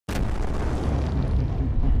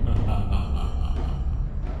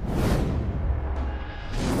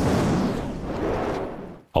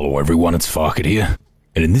Hello everyone, it's Farket here,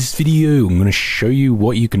 and in this video I'm going to show you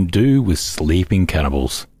what you can do with sleeping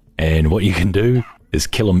cannibals. And what you can do is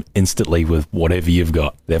kill them instantly with whatever you've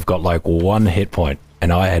got. They've got like 1 hit point,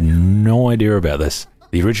 and I had no idea about this.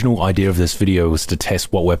 The original idea of this video was to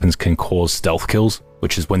test what weapons can cause stealth kills,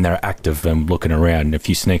 which is when they're active and looking around, and if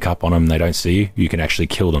you sneak up on them and they don't see you, you can actually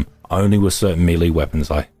kill them. Only with certain melee weapons.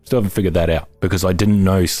 I still haven't figured that out, because I didn't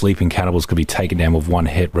know sleeping cannibals could be taken down with 1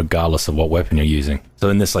 hit regardless of what weapon you're using. So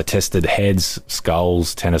in this I tested heads,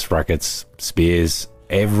 skulls, tennis rackets, spears.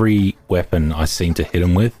 Every weapon I seemed to hit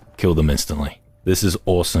them with, killed them instantly. This is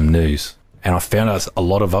awesome news. And I found out a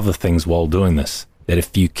lot of other things while doing this. That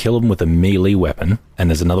if you kill them with a melee weapon, and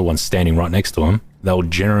there's another one standing right next to them, they'll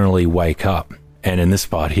generally wake up. And in this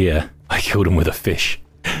part here, I killed them with a fish.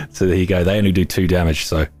 So there you go, they only do 2 damage,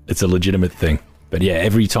 so it's a legitimate thing. But yeah,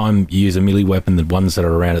 every time you use a melee weapon, the ones that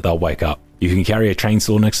are around it, they'll wake up. You can carry a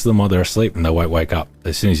chainsaw next to them while they're asleep and they won't wake up.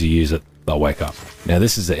 As soon as you use it, they'll wake up. Now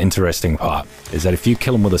this is the interesting part, is that if you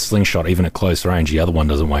kill them with a slingshot, even at close range, the other one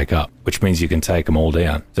doesn't wake up, which means you can take them all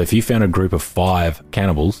down. So if you found a group of 5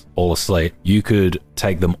 cannibals all asleep, you could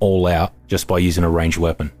take them all out just by using a ranged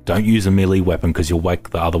weapon. Don't use a melee weapon because you'll wake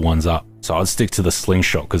the other ones up. So I'd stick to the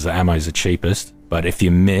slingshot because the ammo is the cheapest. But if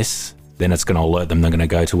you miss, then it's going to alert them they're going to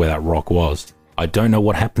go to where that rock was. I don't know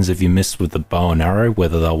what happens if you miss with the bow and arrow,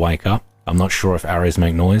 whether they'll wake up. I'm not sure if arrows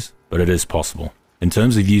make noise, but it is possible. In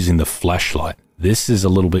terms of using the flashlight, this is a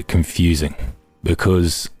little bit confusing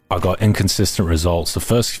because I got inconsistent results. The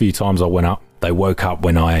first few times I went up, they woke up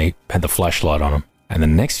when I had the flashlight on them. And the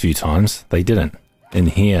next few times, they didn't. In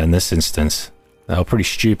here, in this instance, they were pretty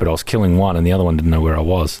stupid. I was killing one and the other one didn't know where I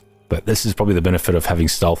was. But this is probably the benefit of having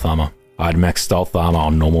stealth armor. I had max stealth armor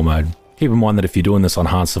on normal mode. Keep in mind that if you're doing this on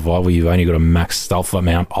hard survival, you've only got a max stealth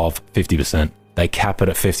amount of 50%. They cap it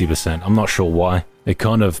at 50%. I'm not sure why. It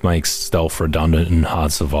kind of makes stealth redundant in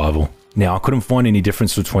hard survival. Now, I couldn't find any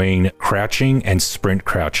difference between crouching and sprint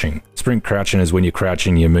crouching. Sprint crouching is when you're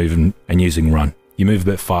crouching, you're moving and using run. You move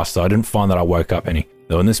a bit faster. I didn't find that I woke up any.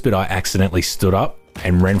 Though in this bit, I accidentally stood up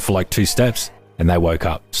and ran for like 2 steps and they woke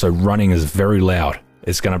up. So running is very loud.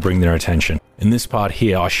 It's going to bring their attention. In this part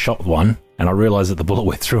here, I shot one and I realized that the bullet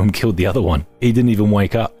went through and killed the other one. He didn't even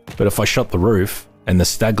wake up. But if I shot the roof and the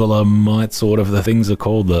staggermites, or whatever the things are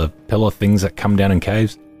called, the pillar things that come down in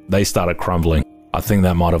caves, they started crumbling. I think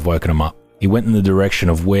that might have woken him up. He went in the direction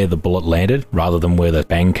of where the bullet landed rather than where the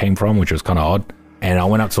bang came from, which was kind of odd. And I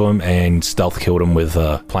went up to him and stealth killed him with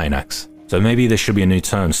a plane axe. So maybe there should be a new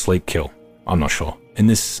term, sleep kill. I'm not sure. In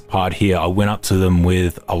this part here, I went up to them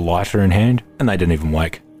with a lighter in hand and they didn't even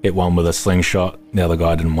wake. Hit one with a slingshot, the other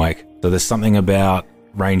guy didn't wake. So there's something about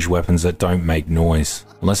ranged weapons that don't make noise,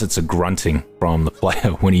 unless it's a grunting from the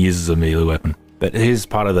player when he uses a melee weapon. But here's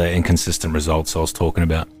part of the inconsistent results I was talking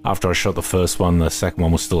about. After I shot the first one, the second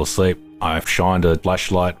one was still asleep. I shined a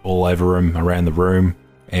flashlight all over him, around the room,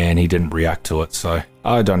 and he didn't react to it, so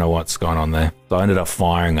I don't know what's going on there. So I ended up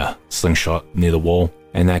firing a slingshot near the wall,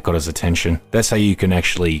 and that got his attention. That's how you can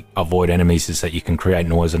actually avoid enemies, is that you can create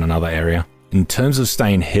noise in another area. In terms of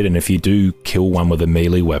staying hidden, if you do kill one with a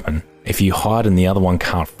melee weapon, if you hide and the other one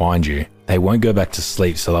can't find you, they won't go back to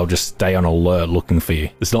sleep, so they'll just stay on alert looking for you.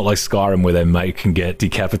 It's not like Skyrim where their mate can get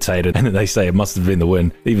decapitated and then they say it must have been the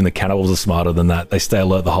wind. Even the cannibals are smarter than that. They stay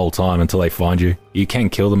alert the whole time until they find you. You can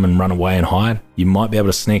kill them and run away and hide. You might be able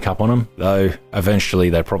to sneak up on them, though eventually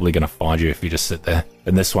they're probably going to find you if you just sit there.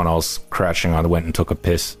 In this one I was crouching, I went and took a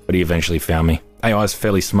piss, but he eventually found me. AI is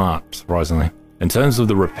fairly smart, surprisingly. In terms of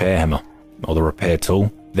the repair hammer, or the repair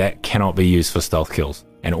tool, that cannot be used for stealth kills.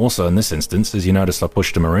 And also in this instance, as you noticed, I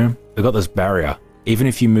pushed them around. They've got this barrier. Even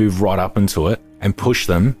if you move right up into it and push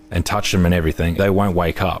them and touch them and everything, they won't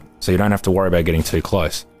wake up. So you don't have to worry about getting too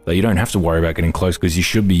close. But you don't have to worry about getting close because you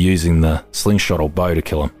should be using the slingshot or bow to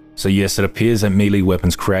kill them. So yes, it appears that melee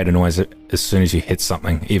weapons create a noise as soon as you hit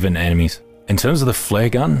something, even enemies. In terms of the flare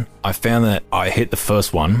gun, I found that I hit the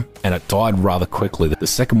first one and it died rather quickly. The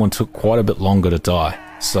second one took quite a bit longer to die.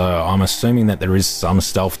 So I'm assuming that there is some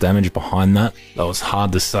stealth damage behind that. That was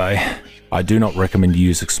hard to say. I do not recommend you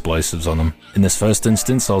use explosives on them. In this first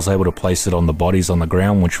instance, I was able to place it on the bodies on the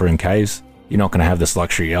ground, which were in caves. You're not going to have this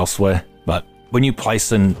luxury elsewhere. But when you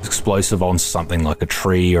place an explosive on something like a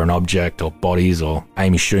tree or an object or bodies or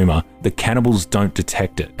Amy Schumer, the cannibals don't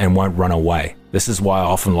detect it and won't run away. This is why I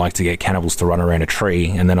often like to get cannibals to run around a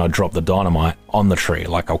tree and then I drop the dynamite on the tree,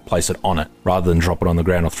 like I'll place it on it, rather than drop it on the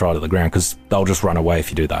ground or throw it at the ground, because they'll just run away if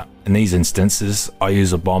you do that. In these instances, I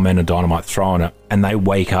use a bomb and a dynamite throwing it, and they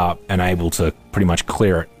wake up and able to pretty much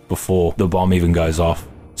clear it before the bomb even goes off.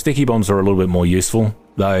 Sticky bombs are a little bit more useful,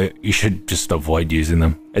 though you should just avoid using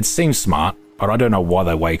them. It seems smart, but I don't know why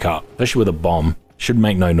they wake up, especially with a bomb. should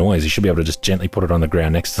make no noise. You should be able to just gently put it on the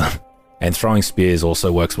ground next to them. And throwing spears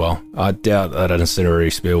also works well. I doubt that an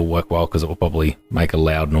incendiary spear will work well because it will probably make a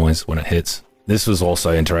loud noise when it hits. This was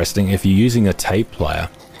also interesting. If you're using a tape player,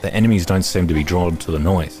 the enemies don't seem to be drawn to the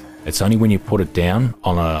noise. It's only when you put it down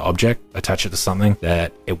on an object, attach it to something,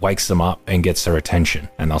 that it wakes them up and gets their attention,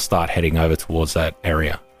 and they'll start heading over towards that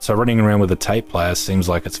area. So running around with a tape player seems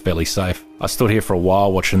like it's fairly safe. I stood here for a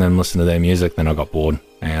while watching them listen to their music, then I got bored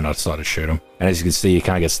and I decided to shoot them. And as you can see, you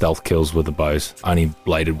can't get stealth kills with the bows, only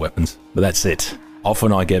bladed weapons. But that's it.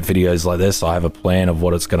 Often I get videos like this, I have a plan of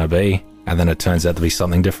what it's going to be, and then it turns out to be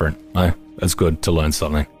something different. No, it's good to learn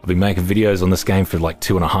something. I've been making videos on this game for like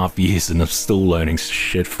 2.5 years and I'm still learning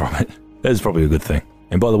shit from it. That's probably a good thing.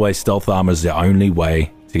 And by the way, stealth armor is the only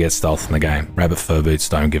way to get stealth in the game. Rabbit fur boots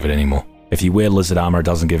don't give it anymore. If you wear lizard armor, it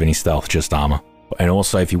doesn't give any stealth, just armor. And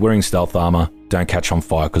also, if you're wearing stealth armor, don't catch on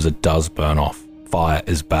fire because it does burn off. Fire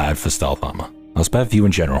is bad for stealth armor. It's bad for you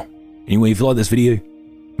in general. Anyway, if you like this video,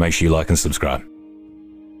 make sure you like and subscribe.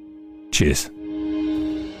 Cheers.